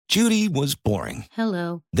Judy was boring.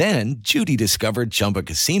 Hello. Then Judy discovered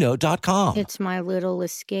ChumbaCasino.com. It's my little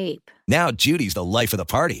escape. Now Judy's the life of the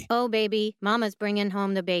party. Oh, baby, mama's bringing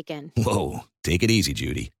home the bacon. Whoa, take it easy,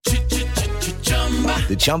 Judy.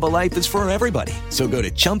 The Chumba life is for everybody. So go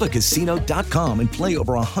to ChumbaCasino.com and play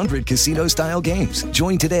over 100 casino-style games.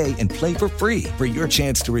 Join today and play for free for your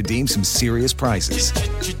chance to redeem some serious prizes.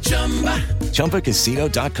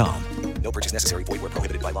 ChumbaCasino.com. No purchase necessary. Void where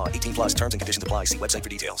prohibited by law. 18 plus terms and conditions apply. See website for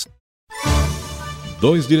details.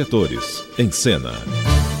 Dois diretores em cena.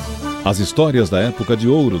 As histórias da época de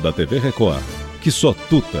ouro da TV Record, que só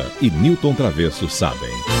Tuta e Newton Travesso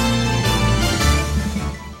sabem.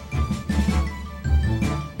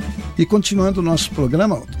 E continuando o nosso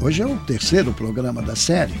programa, hoje é o terceiro programa da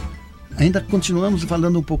série, ainda continuamos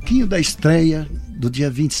falando um pouquinho da estreia do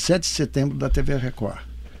dia 27 de setembro da TV Record.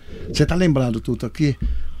 Você está lembrado, Tuta, que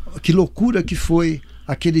loucura que foi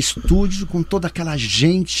aquele estúdio com toda aquela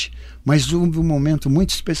gente, mas houve um momento muito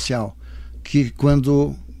especial, que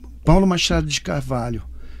quando Paulo Machado de Carvalho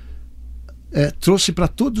trouxe para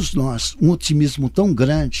todos nós um otimismo tão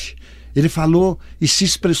grande. Ele falou e se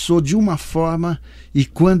expressou de uma forma, e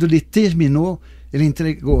quando ele terminou, ele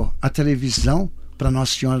entregou a televisão para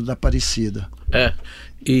Nossa Senhora da Aparecida.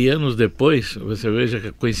 E anos depois, você veja que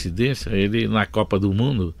a coincidência, ele na Copa do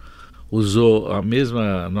Mundo usou a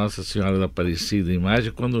mesma Nossa Senhora da Aparecida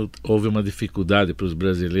imagem quando houve uma dificuldade para os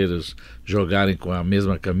brasileiros jogarem com a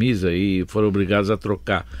mesma camisa e foram obrigados a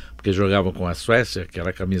trocar, porque jogavam com a Suécia, que era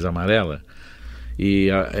a camisa amarela,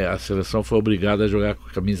 e a seleção foi obrigada a jogar com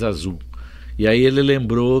a camisa azul. E aí ele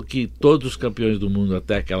lembrou que todos os campeões do mundo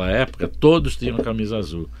até aquela época, todos tinham a camisa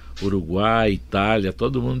azul. Uruguai, Itália,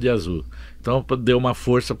 todo mundo de azul. Então deu uma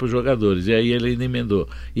força para os jogadores. E aí ele emendou.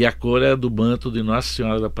 E a cor é do manto de Nossa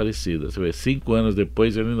Senhora da Aparecida. Você vê, 5 anos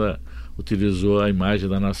depois ele ainda utilizou a imagem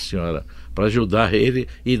da Nossa Senhora para ajudar ele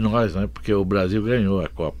e nós, né? Porque o Brasil ganhou a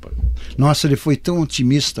Copa. Nossa, ele foi tão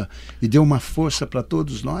otimista e deu uma força para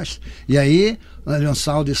todos nós. E aí,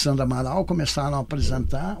 Leonçaldo e Sandra Amaral começaram a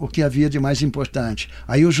apresentar o que havia de mais importante.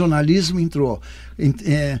 Aí o jornalismo entrou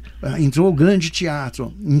o grande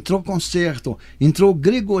teatro, entrou concerto, entrou o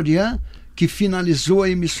Gregorian, que finalizou a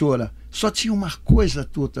emissora. Só tinha uma coisa,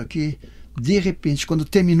 Tuta, que de repente, quando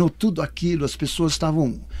terminou tudo aquilo, as pessoas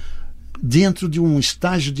estavam dentro de um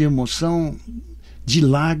estágio de emoção, de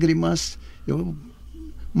lágrimas.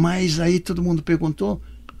 Mas aí todo mundo perguntou,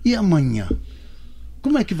 e amanhã?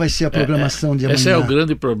 Como é que vai ser a programação de amanhã? Esse é o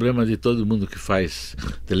grande problema de todo mundo que faz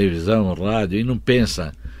televisão, rádio, e não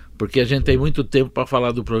pensa, porque a gente tem muito tempo para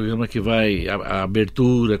falar do programa que vai, a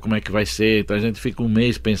abertura, como é que vai ser, então a gente fica um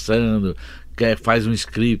mês pensando, faz um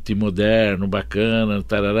script moderno, bacana,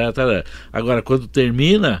 tarará, tarará. Agora, quando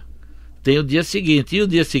termina, tem o dia seguinte, e o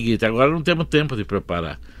dia seguinte? Agora não temos tempo de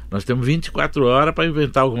preparar. Nós temos 24 horas para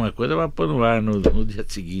inventar alguma coisa para pôr no ar no dia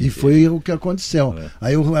seguinte. E foi o que aconteceu.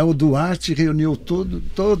 Aí o Duarte reuniu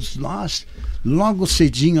todos nós, logo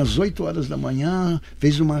cedinho, às 8 horas da manhã,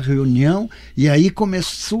 fez uma reunião e aí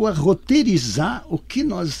começou a roteirizar o que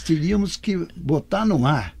nós teríamos que botar no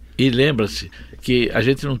ar. E lembra-se que a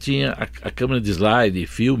gente não tinha a câmera de slide,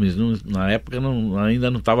 filmes, na época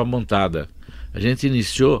ainda não estava montada. A gente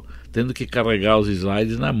iniciou tendo que carregar os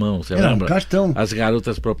slides na mão, você lembra? Um cartão. As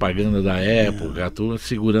garotas propaganda da época, tudo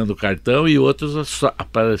segurando o cartão e outros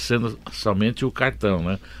aparecendo somente o cartão,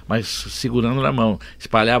 né? Mas segurando na mão.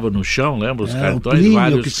 Espalhava no chão, lembra? Os cartões. O Plínio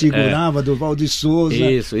vários, que segurava, do Valdir Souza.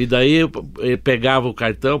 Isso, e daí ele pegava o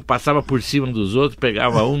cartão, passava por cima dos outros,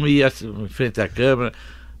 pegava um e ia em frente à câmera.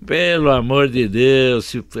 Pelo amor de Deus,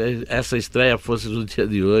 se essa estreia fosse no dia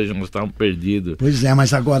de hoje, nós estávamos perdidos. Pois é,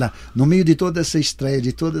 mas agora, no meio de toda essa estreia,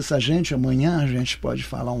 de toda essa gente, amanhã a gente pode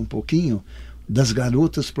falar um pouquinho das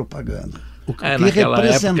garotas propaganda. O que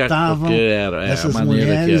representavam essas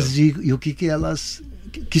mulheres e o que elas...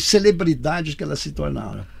 Que celebridades que elas se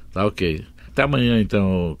tornaram. Tá ok. Até amanhã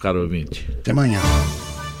então, caro ouvinte. Até amanhã.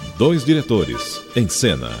 Dois diretores em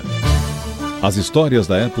cena. As histórias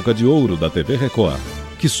da época de ouro da TV Record,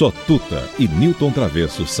 que só Tuta e Newton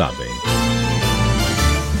Travesso sabem.